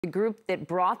The group that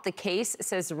brought the case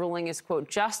says the ruling is, quote,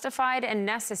 justified and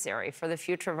necessary for the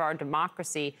future of our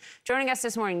democracy. Joining us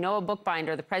this morning, Noah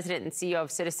Bookbinder, the president and CEO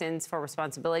of Citizens for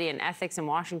Responsibility and Ethics in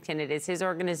Washington. It is his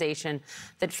organization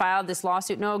that filed this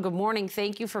lawsuit. Noah, good morning.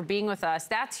 Thank you for being with us.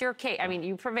 That's your case. I mean,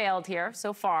 you prevailed here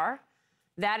so far.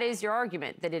 That is your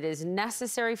argument, that it is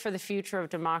necessary for the future of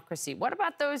democracy. What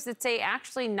about those that say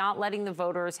actually not letting the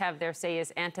voters have their say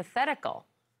is antithetical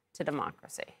to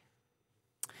democracy?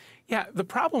 Yeah, the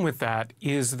problem with that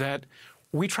is that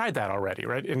we tried that already,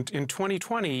 right? In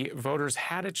 2020, voters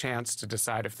had a chance to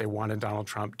decide if they wanted Donald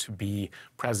Trump to be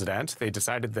president. They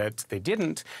decided that they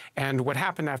didn't. And what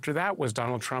happened after that was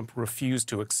Donald Trump refused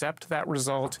to accept that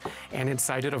result and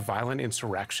incited a violent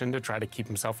insurrection to try to keep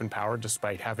himself in power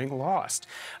despite having lost.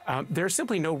 There's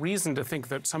simply no reason to think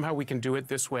that somehow we can do it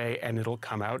this way and it'll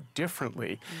come out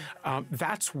differently.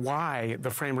 That's why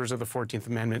the framers of the 14th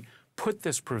Amendment put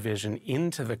this provision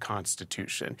into the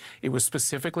Constitution. It was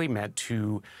specifically meant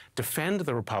to defend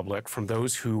the Republic from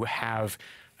those who have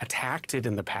attacked it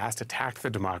in the past, attacked the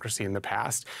democracy in the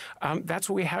past. That's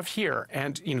what we have here.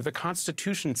 And, you know, the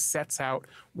Constitution sets out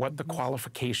what the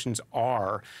qualifications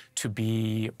are to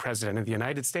be president of the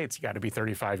United States. You got to be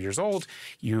 35 years old.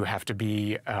 You have to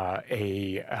be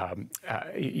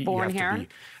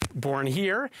born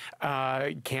here.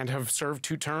 Can't have served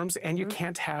 2 terms, and you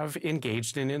can't have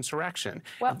engaged in insurrection.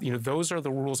 Well, you know, those are the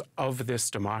rules of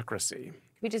this democracy.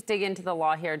 We just dig into the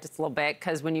law here just a little bit,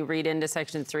 because when you read into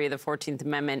Section 3 of the 14th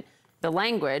Amendment, the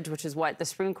language, which is what the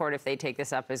Supreme Court, if they take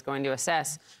this up, is going to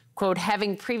assess, quote,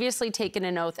 having previously taken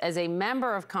an oath as a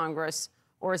member of Congress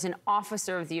or as an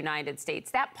officer of the United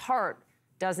States. That part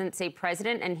doesn't say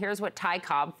president. And here's what Ty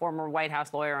Cobb, former White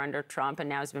House lawyer under Trump and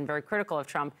now has been very critical of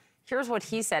Trump, here's what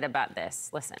he said about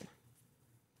this. Listen.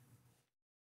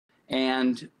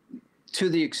 And to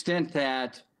the extent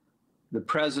that the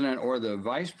president or the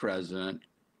vice president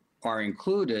are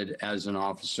included as an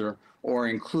officer or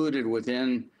included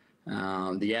within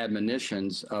the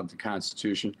admonitions of the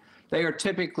Constitution, they are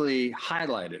typically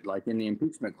highlighted, like in the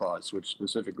impeachment clause, which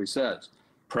specifically says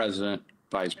president,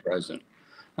 vice president.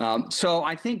 So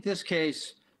I think this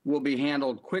case will be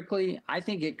handled quickly. I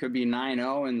think it could be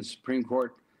 9-0 in the Supreme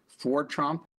Court for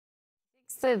Trump.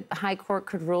 The High Court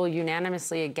could rule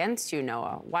unanimously against you,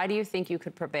 Noah. Why do you think you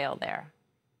could prevail there?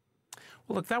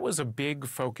 Well, look, that was a big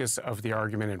focus of the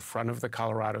argument in front of the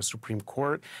Colorado Supreme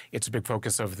Court. It's a big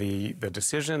focus of the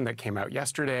decision that came out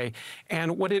yesterday.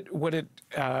 And what it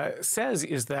says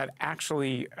is that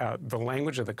actually the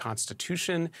language of the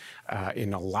Constitution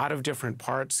in a lot of different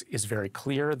parts is very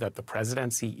clear that the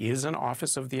presidency is an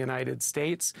office of the United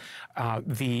States.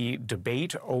 The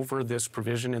debate over this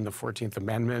provision in the 14th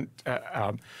Amendment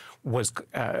was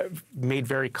made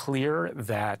very clear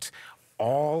that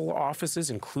all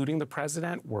offices, including the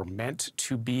president, were meant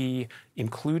to be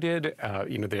included.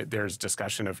 You know, there's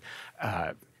discussion of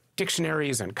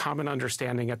dictionaries and common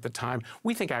understanding at the time.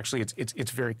 We think actually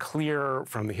it's very clear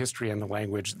from the history and the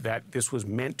language that this was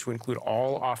meant to include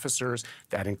all officers.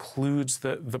 That includes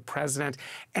the president.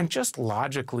 And just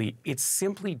logically, it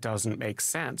simply doesn't make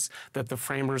sense that the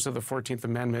framers of the 14th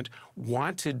Amendment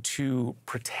wanted to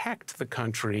protect the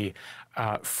country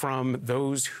from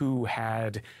those who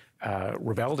had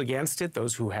rebelled against it,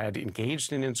 those who had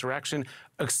engaged in insurrection,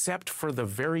 except for the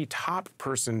very top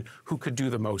person who could do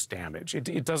the most damage.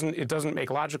 It doesn't make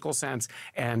logical sense,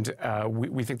 and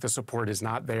we think the support is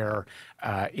not there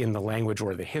in the language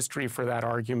or the history for that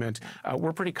argument.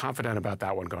 We're pretty confident about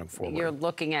that one going forward. You're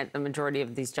looking at the majority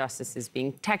of these justices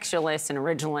being textualists and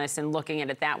originalists and looking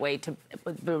at it that way to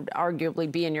would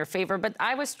arguably be in your favor. But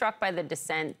I was struck by the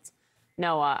dissent,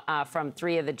 Noah, from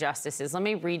 3 of the justices. Let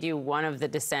me read you one of the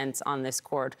dissents on this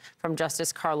court from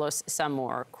Justice Carlos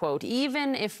Samor. Quote,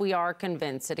 even if we are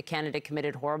convinced that a candidate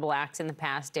committed horrible acts in the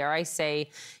past, dare I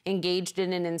say, engaged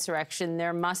in an insurrection,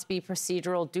 there must be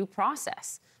procedural due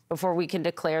process before we can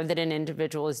declare that an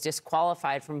individual is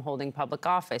disqualified from holding public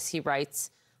office. He writes,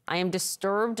 I am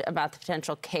disturbed about the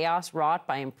potential chaos wrought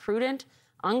by imprudent,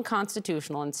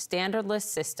 unconstitutional, and standardless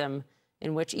system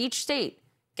in which each state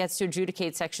gets to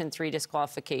adjudicate Section 3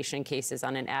 disqualification cases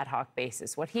on an ad hoc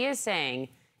basis. What he is saying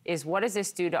is, what does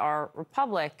this do to our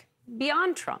republic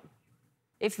beyond Trump?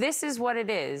 If this is what it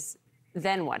is,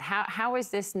 then what? How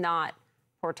is this not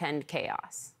portend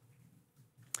chaos?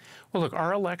 Well, look,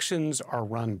 our elections are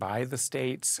run by the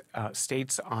states.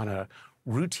 States on a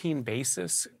routine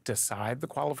basis decide the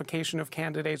qualification of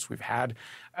candidates. We've had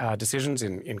decisions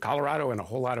in Colorado and a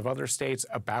whole lot of other states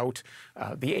about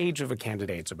the age of a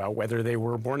candidate, about whether they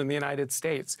were born in the United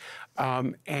States.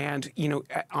 And, you know,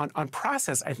 on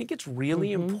process, I think it's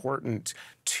really important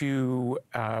to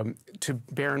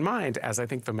bear in mind, as I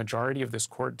think the majority of this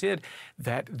court did,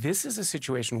 that this is a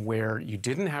situation where you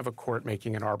didn't have a court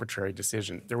making an arbitrary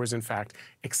decision. There was, in fact,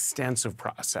 extensive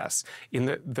process.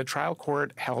 The trial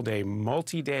court held a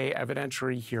multi-day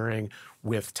evidentiary hearing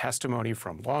with testimony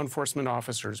from law enforcement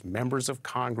officers, members of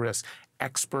Congress,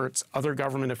 experts, other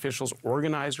government officials,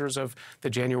 organizers of the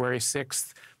January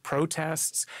 6th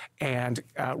protests, and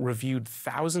reviewed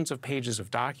thousands of pages of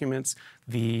documents.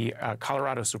 The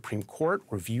Colorado Supreme Court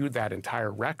reviewed that entire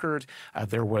record.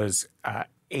 There was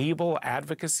able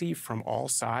advocacy from all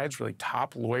sides, really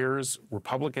top lawyers,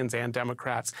 Republicans and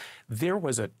Democrats. There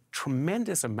was a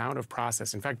tremendous amount of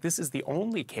process. In fact, this is the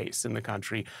only case in the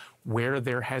country where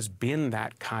there has been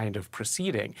that kind of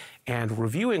proceeding. And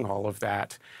reviewing all of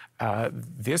that,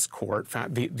 this court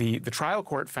found, the trial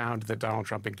court found that Donald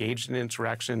Trump engaged in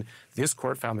insurrection. This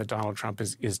court found that Donald Trump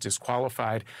is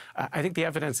disqualified. I think the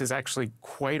evidence is actually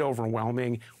quite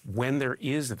overwhelming when there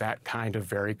is that kind of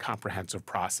very comprehensive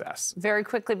process. Very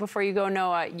quickly before you go,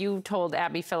 Noah, you told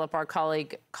Abby Phillip, our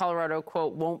colleague, Colorado,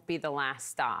 quote, won't be the last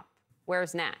stop.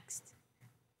 Where's next?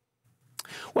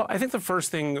 Well, I think the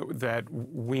first thing that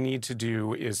we need to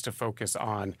do is to focus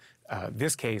on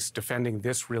this case, defending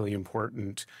this really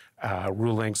important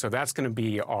ruling. So that's going to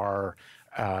be our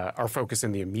focus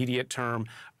in the immediate term.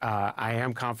 I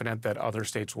am confident that other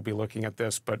states will be looking at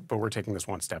this, but we're taking this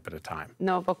one step at a time.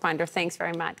 Noah Bookbinder, thanks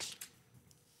very much.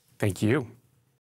 Thank you.